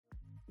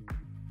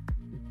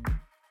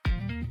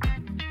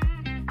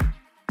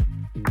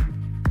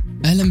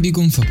أهلا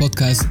بيكم في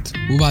بودكاست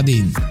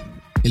وبعدين.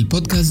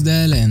 البودكاست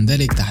ده لا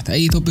يندرج تحت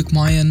أي توبيك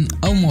معين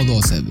أو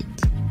موضوع ثابت،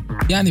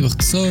 يعني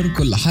باختصار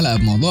كل حلقة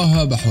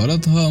بموضوعها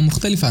بحواراتها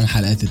مختلفة عن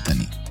الحلقات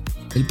التانية.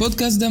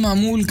 البودكاست ده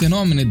معمول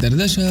كنوع من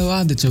الدردشة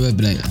وقعدة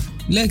شباب رايقة،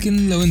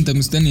 لكن لو انت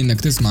مستني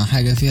انك تسمع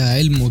حاجة فيها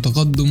علم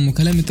وتقدم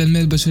وكلام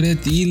التنمية البشرية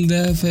التقيل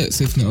ده،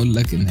 فأسفني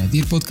أقولك إن هذه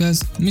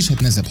البودكاست مش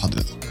هتناسب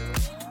حضرتك.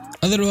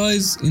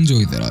 Otherwise,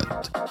 enjoy the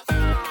ride.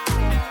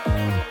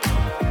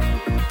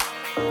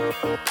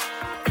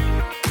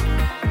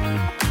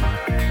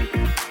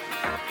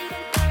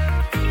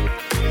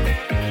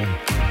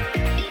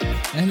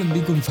 أهلا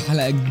بيكم في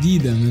حلقة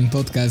جديدة من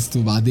بودكاست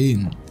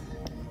وبعدين.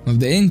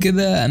 مبدئيا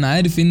كده أنا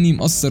عارف إني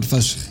مقصر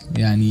فشخ،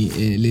 يعني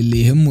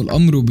للي يهمه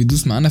الأمر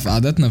وبيدوس معانا في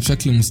قعداتنا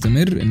بشكل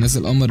مستمر. الناس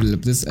الأمر اللي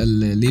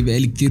بتسأل ليه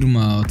بقالي كتير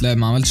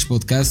ما عملتش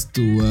بودكاست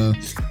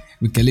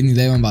وبتكلمني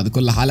دايما بعد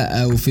كل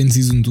حلقة وفين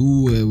سيزون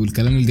 2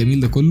 والكلام الجميل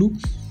ده كله.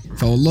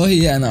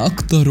 فوالله أنا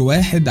أكتر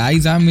واحد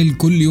عايز أعمل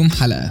كل يوم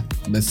حلقة،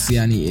 بس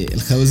يعني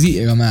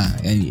الخوازيق يا جماعة،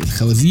 يعني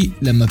الخوازيق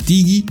لما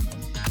بتيجي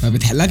ما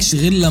بتحلكش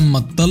غير لما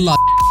تطلع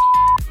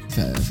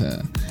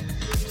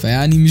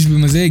فيعني مش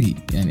بمزاجي.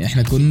 يعني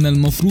احنا كنا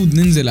المفروض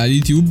ننزل على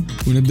اليوتيوب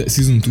ونبدأ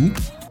سيزون 2،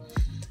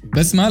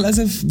 بس مع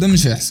الأسف ده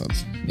مش هيحصل،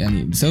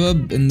 يعني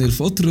بسبب ان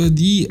الفترة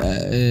دي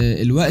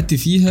الوقت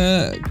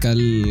فيها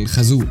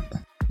كالخازوق.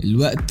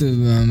 الوقت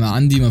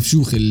عندي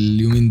مفشوخ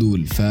اليومين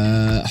دول،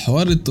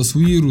 فحوار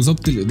التصوير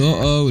وظبط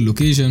الإضاءة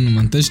واللوكيشن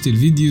ومنتجة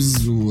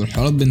الفيديوز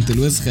والحوارات بنت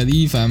الوسخة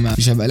دي،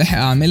 فمش هبقى لاحق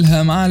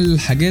اعملها مع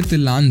الحاجات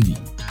اللي عندي.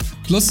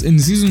 بلس ان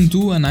سيزون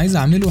 2 انا عايز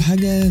اعمله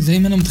حاجه زي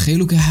ما انا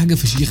متخيله كده، حاجه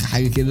فشيخه،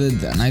 حاجه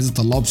كده انا عايز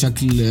اطلعه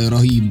بشكل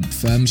رهيب،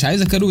 فمش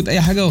عايز اكروت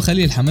اي حاجه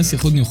واخلي الحماس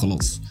ياخدني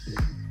وخلاص.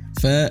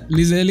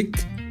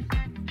 فلذلك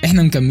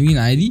احنا مكملين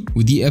عادي،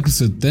 ودي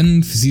ابيسود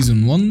 10 في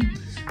سيزون 1.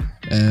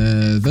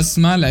 بس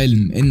مع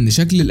العلم ان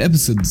شكل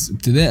الابيسودز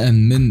ابتداء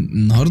من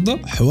النهارده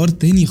حوار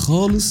تاني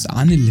خالص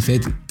عن اللي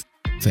فاتت.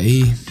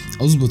 فايه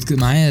اظبط كده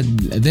معايا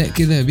الاداء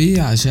كده يا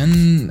بيه، عشان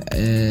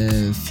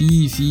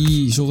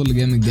في شغل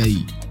جامد جاي.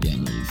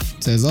 يعني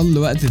سيظل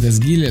وقت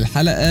تسجيل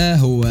الحلقة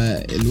هو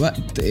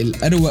الوقت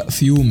الأروق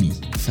في يومي،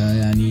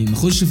 فيعني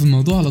نخش في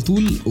الموضوع على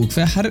طول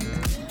وكفاية حرق،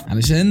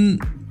 علشان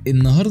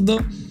النهاردة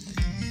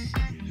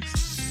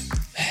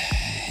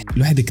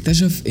الواحد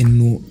اكتشف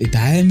انه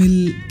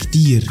اتعامل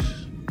كتير،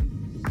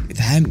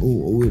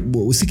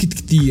 وسكت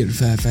كتير.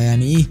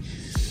 فيعني ايه،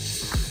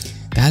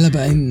 تعالى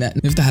بقى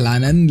نفتح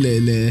العنان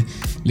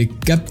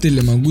للكبت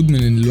اللي موجود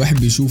من الواحد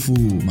بيشوفه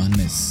مع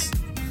الناس.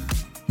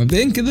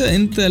 مبدئيا كده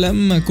انت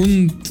لما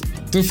كنت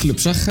طفل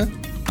بشخة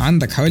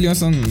عندك حوالي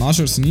مثلا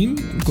 10 سنين،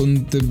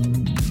 كنت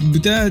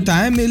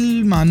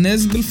بتتعامل مع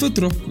الناس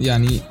بالفطرة،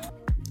 يعني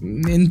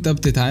انت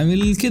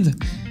بتتعامل كده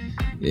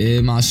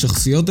مع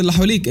الشخصيات اللي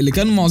حواليك اللي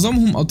كانوا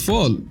معظمهم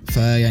أطفال،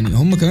 فيعني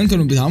هم كمان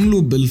كانوا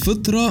بيتعاملوا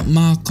بالفطرة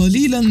مع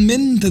قليلا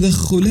من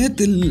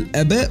تدخلات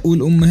الآباء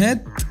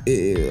والأمهات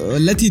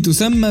التي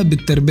تسمى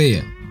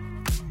بالتربية.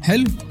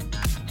 حلو.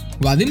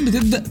 وبعدين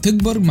بتبدأ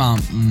تكبر مع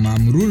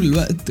مرور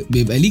الوقت،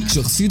 بيبقى ليك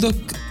شخصيتك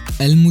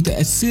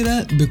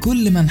المتأثرة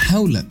بكل من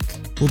حولك،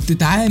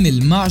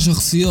 وبتتعامل مع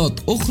شخصيات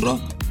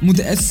أخرى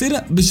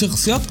متأثرة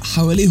بشخصيات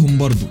حواليهم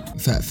برضو.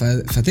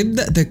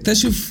 فتبدأ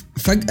تكتشف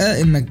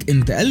فجأة انك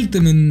انتقلت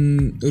من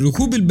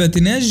ركوب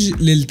الباتيناج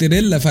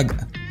للتريلا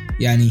فجأة،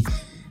 يعني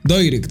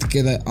دايركت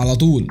كده على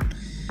طول،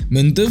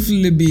 من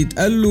طفل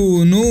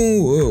بيتقاله نو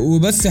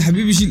وبس يا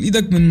حبيبي شيل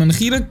ايدك من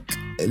مناخيرك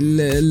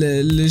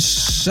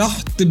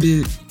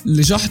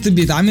لشحط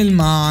بيتعامل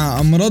مع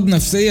امراض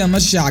نفسية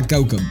ماشية على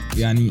الكوكب،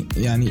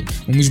 يعني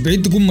ومش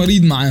بعيد تكون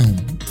مريض معاهم.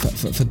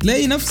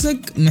 فتلاقي نفسك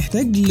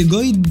محتاج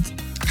لجايد،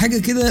 حاجة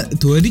كده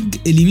توريك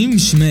اليمين من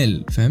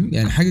الشمال، فاهم؟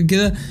 يعني حاجة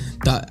كده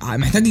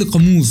محتاج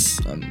لقاموس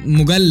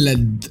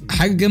مجلد،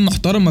 حاجة كده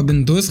محترمة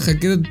بنت وسخة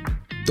كده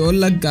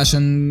تقولك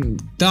عشان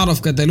تعرف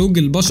كتالوج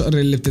البشر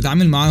اللي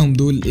بتتعامل معاهم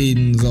دول ايه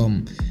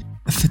النظام.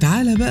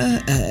 فتعالى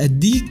بقى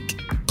اديك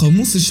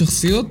قاموس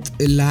الشخصيات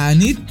اللي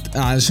عانيت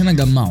علشان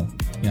اجمعه.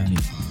 يعني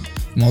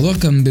الموضوع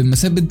كان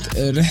بمثابة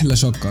رحلة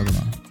شاقة يا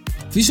جماعة.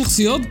 في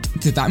شخصيات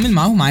تتعامل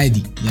معاهم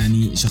عادي،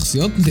 يعني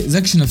شخصيات ما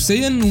تأذكش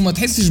نفسيا وما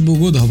تحسش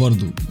بوجودها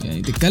برضو،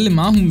 يعني تتكلم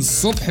معاهم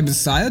الصبح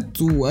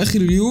بالساعات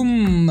واخر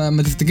اليوم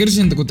ما تفتكرش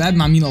انت كنت قاعد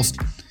مع مين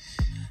اصلا،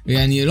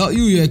 يعني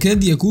رأيه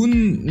يكاد يكون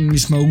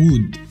مش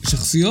موجود.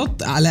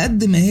 شخصيات على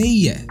قد ما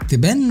هي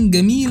تبان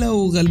جميلة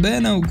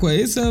وغلبانة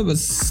وكويسة،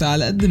 بس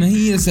على قد ما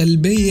هي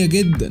سلبية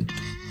جدا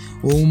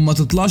وما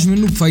تطلعش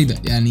منه بفايدة.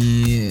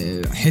 يعني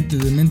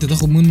حتة ان انت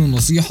تاخد منه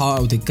نصيحة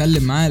او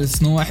تتكلم معاه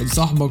لسنه واحد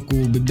صاحبك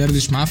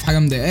وبتدردش معاه في حاجة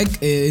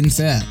مضايقاك،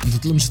 انساها،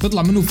 مش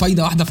هتطلع منه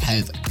بفايدة واحدة في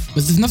حياتك،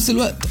 بس في نفس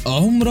الوقت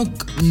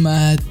عمرك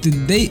ما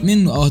هتتضايق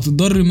منه او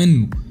هتضر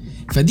منه.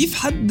 فدي في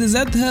حد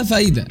ذاتها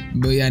فايدة،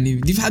 يعني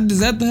دي في حد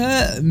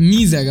ذاتها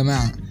ميزة يا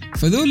جماعة.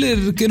 فدول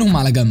اركنهم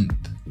على جنب.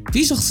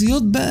 في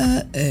شخصيات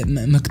بقى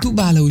مكتوب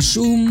على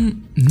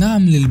وشهم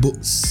نعم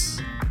للبؤس.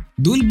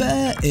 دول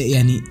بقى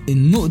يعني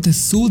النقطة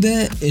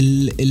السوداء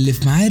اللي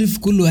في معارف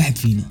كل واحد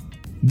فينا.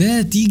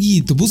 ده تيجي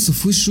تبص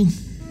في وشه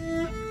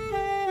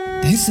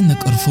تحس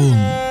انك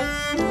قرفان،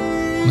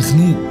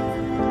 مخنوق،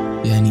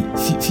 يعني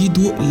في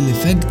تقل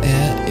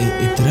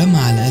فجأة اترمى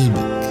على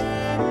قلبك،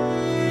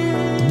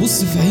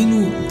 تبص في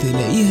عينه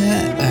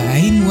تلاقيها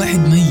عين واحد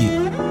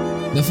ميت،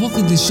 ده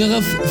فاقد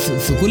الشغف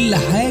في كل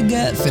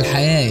حاجة في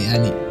الحياة،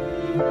 يعني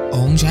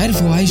هو مش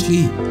عارف هو عايش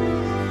ليه.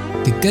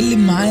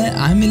 تتكلم معاه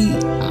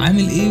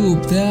عامل ايه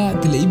وبتاع،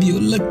 تلاقيه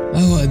بيقولك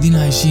اهو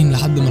ادينا عايشين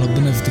لحد ما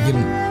ربنا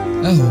يفتكرنا،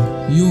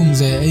 اهو يوم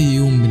زي اي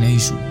يوم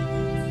بنعيشه.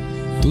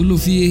 تقوله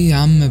في ايه يا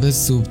عم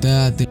بس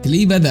وبتاع،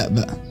 تلاقيه بدأ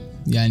بقى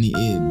يعني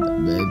ايه،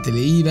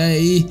 تلاقيه بقى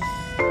ايه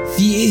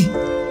في ايه،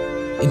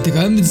 انت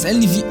كمان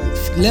بتسألني في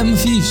لا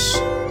مفيش،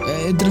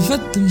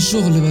 اترفدت من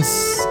الشغل بس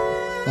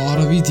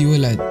وعربيتي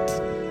ولعت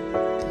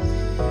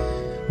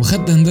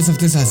وخدت هندسة في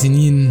 9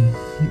 سنين،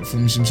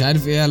 فمش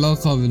عارف ايه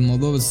علاقة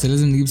بالموضوع، بس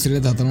لازم نجيب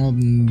سيرتها طالما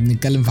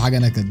بنتكلم في حاجة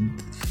نكد.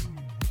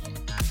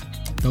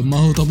 طب ما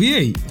هو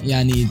طبيعي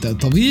يعني،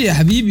 طبيعي يا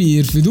حبيبي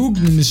يرفدوك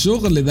من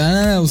الشغل، ده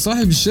انا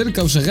وصاحب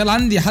الشركة وشغال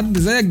عندي حد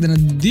زيك، ده انا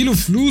اديله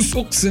فلوس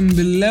اقسم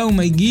بالله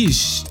وما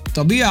يجيش،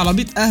 طبيعي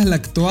عربية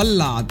اهلك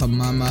تولع. طب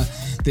ما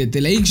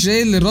تلاقيك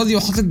شايل الراديو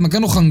وحاطط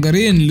مكانه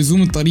خنجرين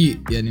لزوم الطريق،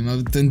 يعني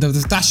ما انت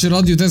بتفتحش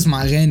راديو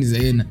تسمع اغاني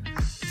زينا،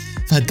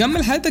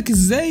 فهتكمل حياتك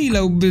ازاي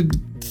لو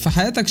في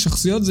حياتك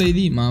شخصيات زي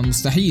دي؟ ما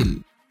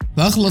مستحيل.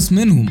 فاخلص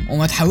منهم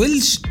وما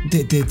تحاولش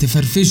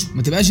تفرفشه،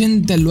 ما تبقاش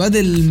انت الواد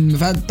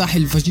المفتح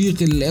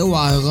الفشيخ اللي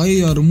اوعى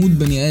يغير مود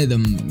بني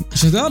ادم،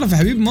 مش هتعرف يا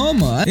حبيب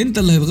ماما، انت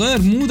اللي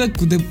هتغير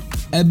مودك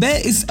وتبقى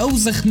بائس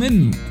اوسخ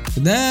منه.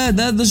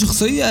 ده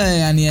شخصية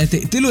يعني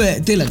هتقتله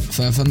يقتلك،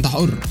 فانت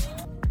حر.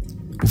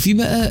 وفي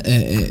بقى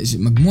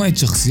مجموعة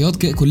شخصيات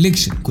كده،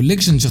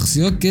 كوليكشن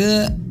شخصيات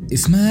كده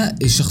اسمها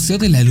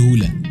الشخصيات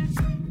الهلهولة.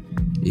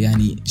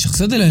 يعني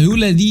الشخصيات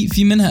الهلهولة دي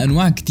في منها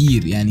انواع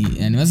كتير،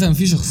 يعني مثلا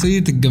في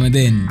شخصية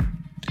الجمدان،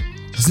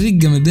 شخصية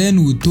الجمدان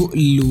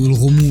والتقل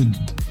والغموض،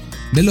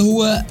 ده اللي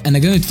هو انا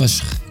جامد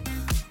فشخ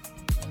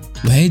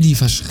وهادي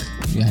فشخ،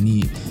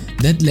 يعني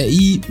ده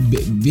تلاقيه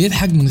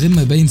بيضحك من غير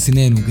ما يبين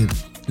سنانه كده،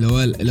 اللي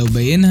هو لو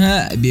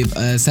بينها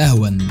بيبقى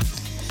سهوا،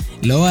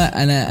 اللي هو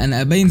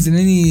انا ابين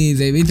سناني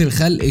زي بقيه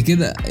الخلق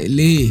كده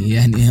ليه؟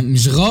 يعني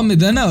مش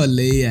غامض انا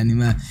ولا ايه؟ يعني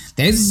ما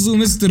تحسه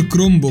مستر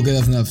كرومبو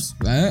كده في نفسه.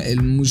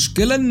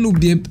 المشكله انه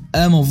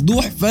بيبقى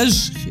مفضوح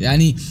فشخ،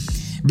 يعني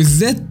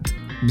بالذات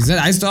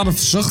عايز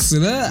تعرف الشخص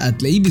ده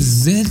هتلاقيه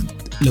بالذات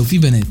لو في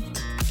بنات،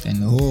 يعني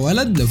لو هو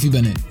ولد، لو في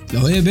بنات،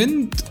 لو هي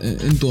بنت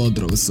انتوا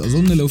ادرى، بس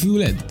اظن لو في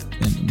ولاد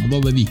يعني الموضوع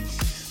بديهي.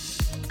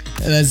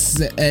 بس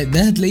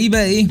ده هتلاقيه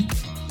بقى ايه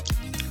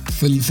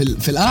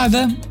في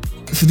القعده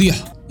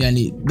فضيحه،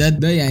 يعني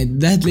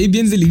ده هتلاقيه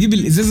بينزل يجيب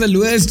الازازه اللي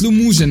وقع سلو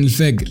موشن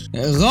الفاجر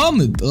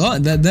غامض.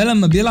 ده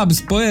لما بيلعب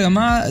سباي يا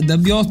جماعه، ده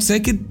بيقعد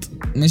ساكت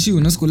ماشي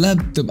والناس كلها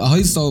بتبقى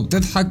هايصه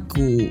وبتضحك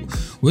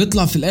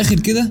ويطلع في الاخر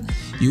كده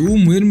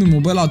يقوم ويرمي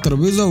الموبايل على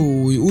الترابيزه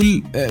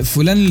ويقول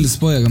فلان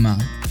السباي يا جماعه،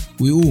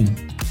 ويقوم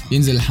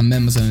ينزل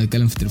الحمام مثلا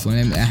يتكلم في التليفون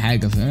يعمل اي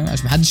حاجه، فاهم؟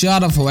 عشان محدش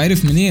يعرف هو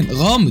عارف منين.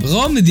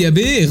 غامض يا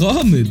بيه،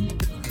 غامض.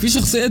 في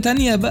شخصيه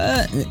تانية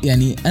بقى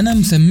يعني انا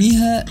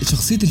مسميها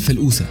شخصيه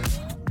الفلقوسه،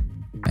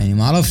 يعني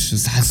معرفش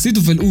بس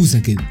حسيته فلقوسه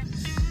كده،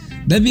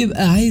 ده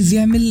بيبقى عايز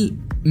يعمل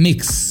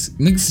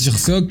ميكس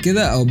شخصيات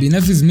كده، او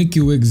بينافس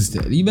ميكي ويجز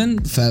تقريبا،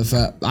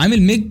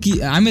 فعامل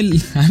ميكي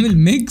عامل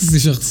ميكس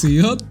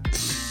شخصيات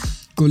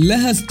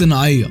كلها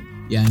اصطناعيه،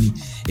 يعني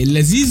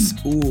اللذيذ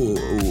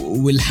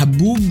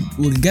والحبوب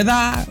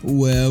والجدع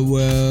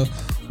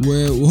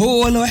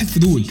وهو ولا واحد في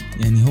دول،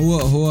 يعني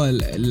هو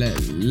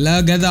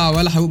لا جدع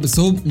ولا حبوب، بس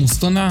هو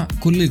مصطنع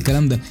كل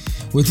الكلام ده.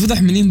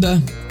 ويتفتح منين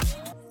بقى؟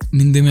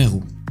 من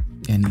دماغه،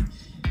 يعني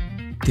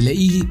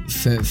تلاقيه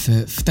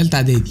في تالتة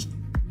اعدادي،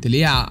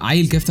 تلاقيه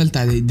عيل كده في تالتة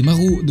اعدادي،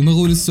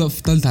 دماغه لسه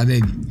في تالتة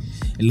اعدادي،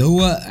 اللي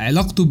هو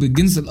علاقته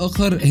بالجنس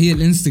الاخر هي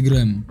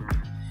الانستجرام،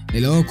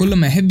 اللي هو كل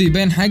ما يحب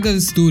يبين حاجه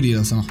ستوري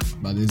لو سمحت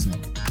بعد اذنك،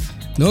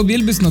 اللي هو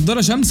بيلبس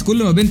نظاره شمس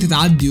كل ما بنت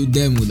تعدي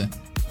قدامه، ده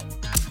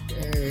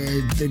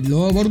اللي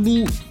هو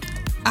برضو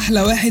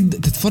احلى واحد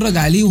تتفرج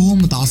عليه وهو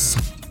متعصب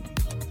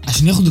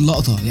عشان ياخد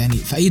اللقطه، يعني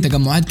في اي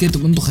تجمعات كده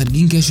تبقوا انتوا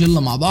خارجين كده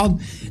شله مع بعض،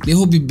 ليه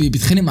هو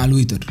بيتخانق مع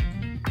الويتر،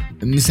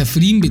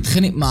 مسافرين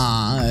بيتخانق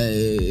مع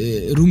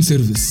روم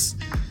سيرفيس،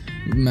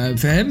 ما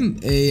فاهم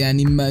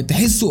يعني، ما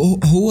تحسوا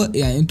هو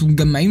يعني انتوا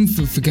مجمعين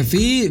في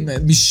كافيه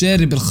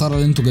بالشارب الخرا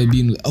اللي انتوا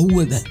جايبينه،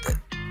 هو ده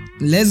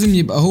لازم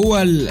يبقى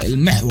هو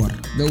المحور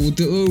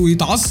ده،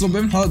 ويتعصب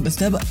يعمل، بس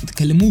ده بقى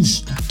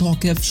تتكلموش، تقعد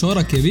كده في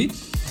شارك يا بيه،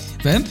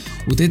 فاهم؟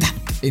 وتضحك،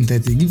 انت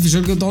تجيب في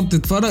شركه تقعد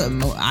تتفرج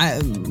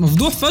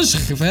مفضوح فشخ،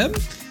 فاهم؟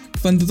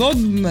 فانت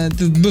تقعد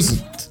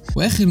تتبسط.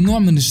 واخر نوع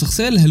من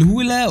الشخصيه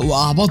الهلهوله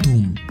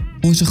واعبطهم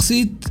هو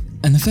شخصيه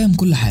انا فاهم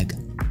كل حاجه،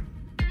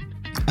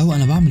 او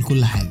انا بعمل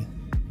كل حاجه.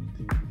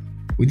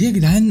 ودي يا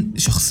جدعان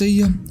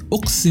شخصيه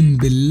اقسم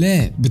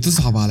بالله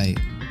بتصعب عليا،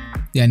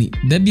 يعني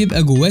ده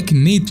بيبقى جواه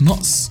كميه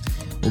نقص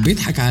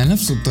وبيضحك على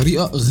نفسه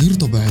بطريقه غير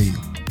طبيعيه.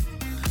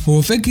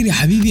 هو فاكر يا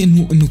حبيبي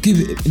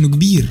انه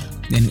كبير،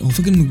 يعني هو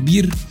فاكر انه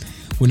كبير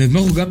وان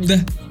دماغه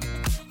جامده،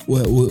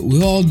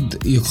 ويقعد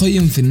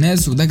يقيم في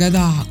الناس، وده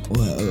جدع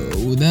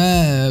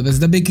وده بس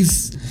ده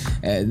بيكس،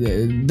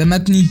 ده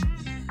متني،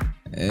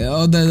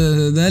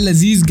 ده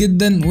لذيذ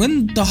جدا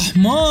وانت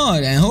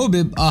حمار. يعني هو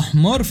بيبقى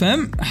حمار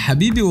فاهم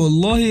حبيبي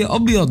والله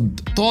ابيض،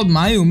 تقعد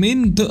معاه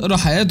يومين تقرا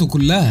حياته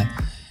كلها،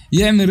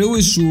 يعمل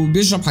روش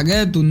وبيشرب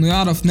حاجات وانه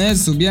يعرف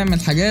ناس وبيعمل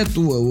حاجات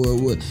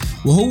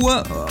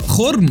وهو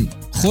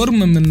خرم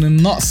من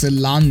النقص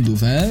اللي عنده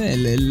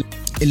فاهم.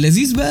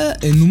 اللذيذ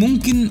بقى انه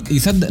ممكن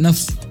يصدق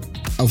نفسه،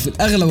 او في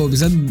الاغلب هو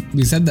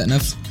بيصدق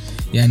نفسه.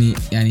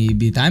 يعني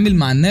بيتعامل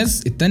مع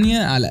الناس التانية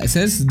على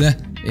اساس ده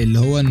اللي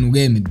هو انه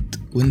جامد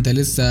وانت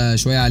لسه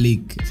شوية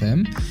عليك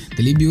فاهم.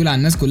 تلاقيه بيقول على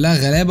الناس كلها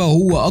غلابة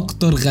وهو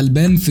اكتر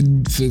غلبان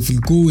في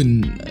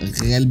الكون.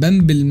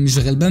 غلبان مش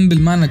غلبان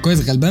بالمعنى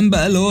كويس، غلبان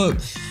بقى اللي هو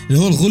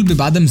الغلب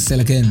بعدم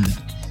السلكان ده،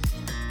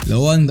 اللي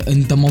هو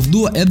انت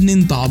مفضوح يا ابني،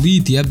 انت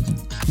عبيط يا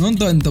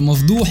ابني، انت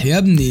مفضوح يا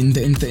ابني،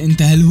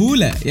 انت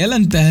هلهولة يلا،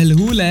 انت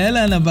هلهولة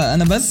يلا.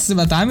 انا بس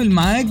بتعامل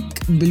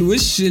معاك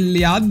بالوش اللي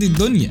يعدي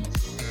الدنيا،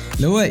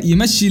 اللي هو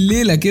يمشي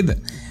الليلة كده،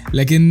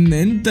 لكن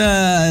انت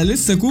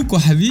لسه كوكو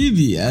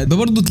حبيبي. ده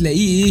برضو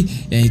تلاقيه ايه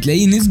يعني،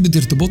 تلاقيه نسبة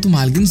ارتباطه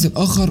مع الجنس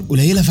الاخر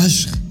قليلة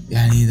فشخ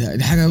يعني.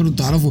 دي حاجة برضو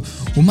تعرفه.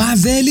 ومع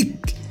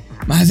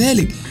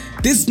ذلك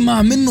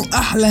تسمع منه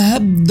احلى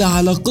هبد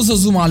على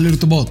قصصه مع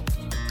الارتباط.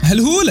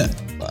 هلهولة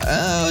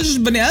مش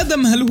بني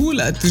ادم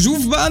هلهولة.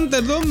 تشوف بقى انت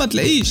دوم ما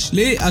تلاقيش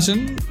ليه،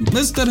 عشان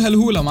مستر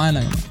هلهولة معانا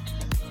يا جماعة.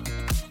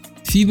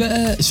 في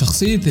بقى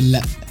شخصية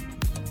اللأ.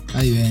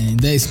 ايوه يعني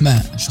ده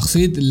اسمها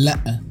شخصية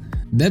اللأ.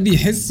 ده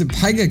بيحس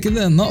بحاجة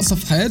كده ناقصة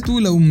في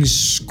حياته لو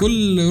مش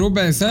كل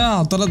ربع ساعة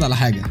اعترض على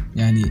حاجة.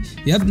 يعني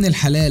يا ابن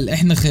الحلال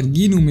احنا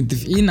خارجين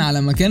ومتفقين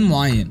على مكان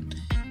معين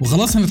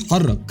وخلاص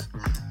هنتحرك،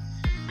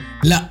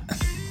 لا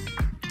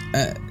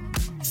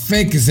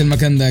فاكس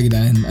المكان ده يا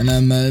جدعان،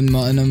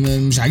 انا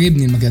مش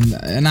عاجبني المكان ده،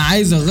 انا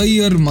عايز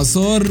اغير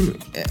مسار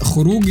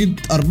خروجة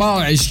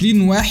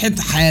 24 واحد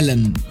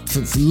حالا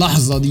في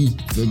اللحظة دي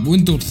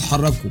وانتوا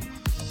بتتحركوا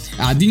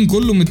قاعدين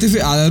كله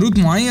متفق على روت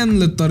معين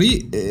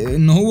للطريق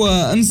ان هو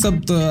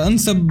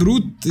انسب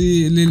روت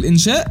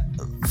للانشاء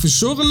في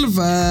الشغل،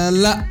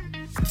 فلا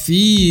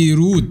في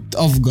روت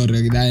افجر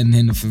يا جدعان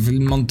هنا في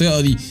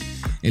المنطقة دي.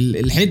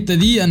 الحتة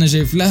دي انا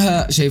شايف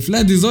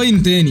لها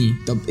ديزاين تاني.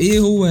 طب ايه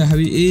هو يا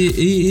حبيبي،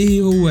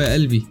 ايه هو يا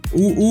قلبي،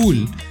 قول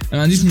انا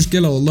ما عنديش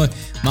مشكلة والله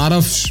ما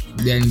اعرفش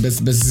يعني،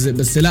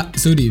 بس لا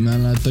سوري، ما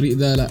أنا الطريق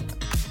ده لا.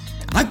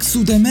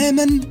 عكسه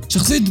تماما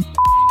شخصية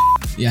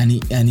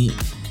يعني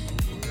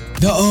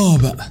ده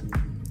بقى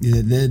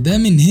ده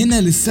من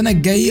هنا للسنة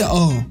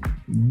الجاية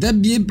ده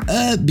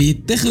بيبقى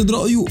بيتاخد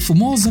رأيه في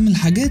معظم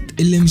الحاجات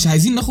اللي مش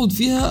عايزين ناخد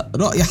فيها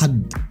رأي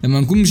حد.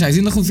 لما نكون مش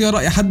عايزين ناخد فيها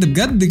رأي حد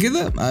بجد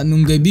كده،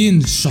 انهم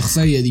جايبين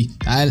الشخصية دي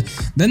تعال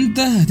ده انت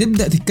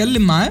هتبدأ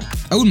تتكلم معاه.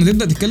 اول ما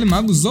تبدأ تتكلم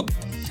معاه بالظبط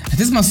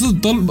هتسمع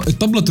صوت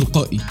الطبلة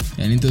تلقائي.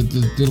 يعني انت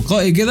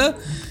تلقائي كده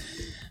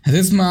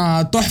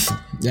هتسمع تحفة،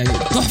 يعني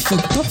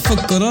تحفة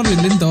القرار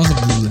اللي انت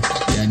واخده ده.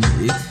 يعني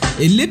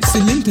اللبس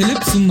اللي انت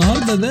لبسه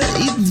النهاردة ده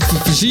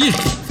فشيخ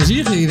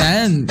يا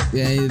جدعان.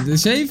 يعني ده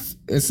شايف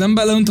السام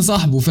بقى لو انت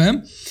صاحبه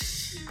فاهم،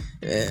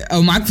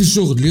 او معاك في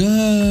الشغل،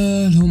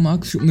 يا لو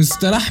معاك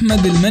مستر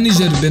احمد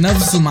المانجر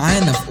بنفسه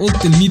معانا في اوضه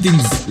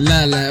الميتنجز،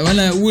 لا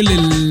وانا اقول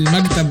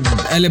المكتب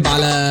قالب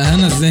على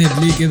هنا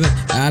الزاهد ليه كده.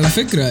 على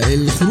فكره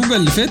الخروجه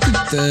اللي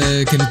فاتت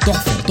كانت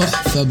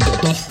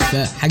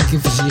تحفه حاجه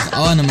فشيخ.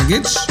 انا ما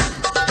جيتش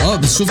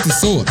بس شفت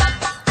الصور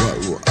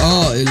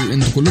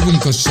انتوا كلكم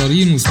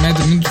مكشرين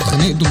وسمعت ان انتوا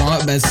اتخانقتوا مع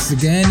بس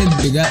كانت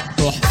بجد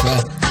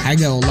تحفه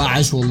حاجه والله.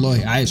 عاش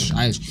والله عاش.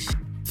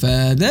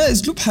 فده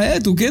اسلوب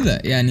حياته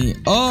كده يعني.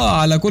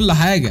 على كل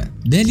حاجه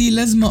ده ليه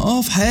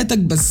لازمه في حياتك،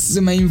 بس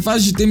ما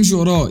ينفعش تمشي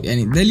وراه.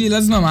 يعني ده ليه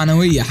لازمه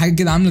معنويه، حاجه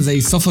كده عامله زي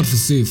السفر في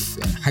الصيف،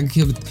 يعني حاجه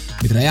كده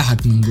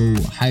بتريحك من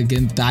جوه، حاجه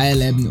كده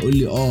تعالى يا ابني قول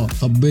لي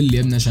طبل لي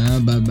يا ابني عشان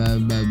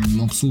انا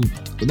مبسوط.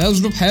 وده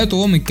اسلوب حياته،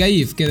 هو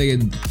متكيف كده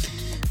جدا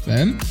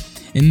فاهم.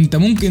 انت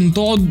ممكن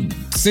تقعد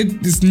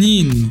 6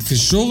 سنين في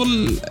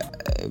الشغل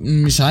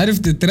مش عارف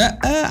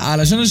تترقى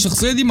علشان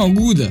الشخصية دي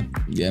موجودة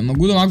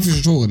معاك في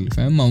الشغل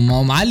فاهم. ما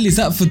هو معلي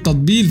سقف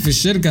التطبيل في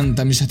الشركة،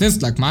 انت مش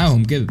هتسلك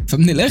معاهم كده.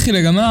 فمن الاخر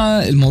يا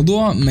جماعة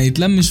الموضوع ما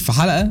يتلمش في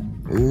حلقة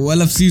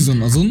ولا في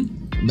سيزون اظن،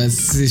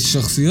 بس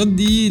الشخصيات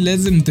دي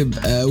لازم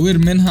تبقى اوير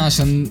منها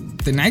عشان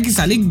تنعكس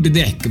عليك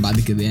بضحك بعد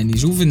كده. يعني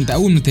شوف انت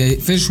اول ما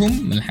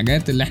تقفشهم من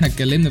الحاجات اللي احنا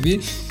اتكلمنا فيه،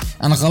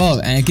 انا خلاص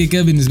يعني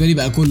كده بالنسبه لي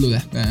بقى كله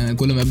ده، يعني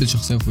كل ما اقابل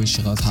شخصيه في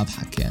وشي خلاص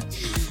هضحك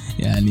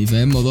يعني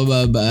فاهم.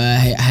 الموضوع بقى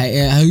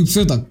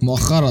هيبسطك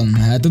مؤخرا،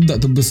 هتبدا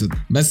تتبسط.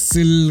 بس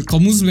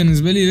القاموس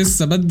بالنسبه لي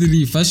لسه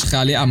بدري فشخ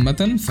عليه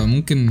عامه،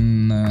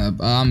 فممكن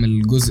ابقى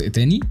اعمل جزء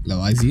تاني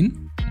لو عايزين،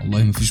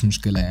 والله مفيش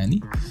مشكله يعني.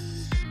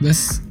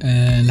 بس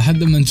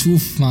لحد ما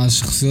نشوف مع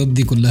الشخصيات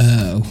دي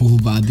كلها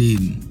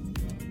وبعدين.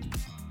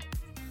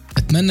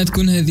 اتمنى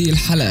تكون هذه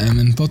الحلقة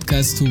من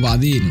بودكاست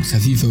وبعدين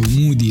خفيفة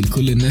ومودي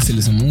لكل الناس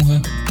اللي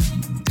سمعوها.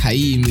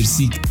 حقيقي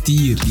ميرسي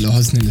كتير لو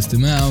حسن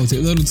الاستماع،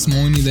 وتقدروا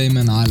تسمعوني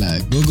دايما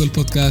على جوجل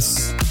بودكاست،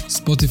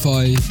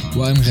 سبوتيفاي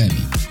وانغامي.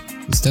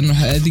 واستنوا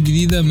الحلقات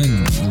الجديدة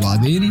من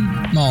وبعدين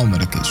مع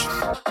عمر الكاشف.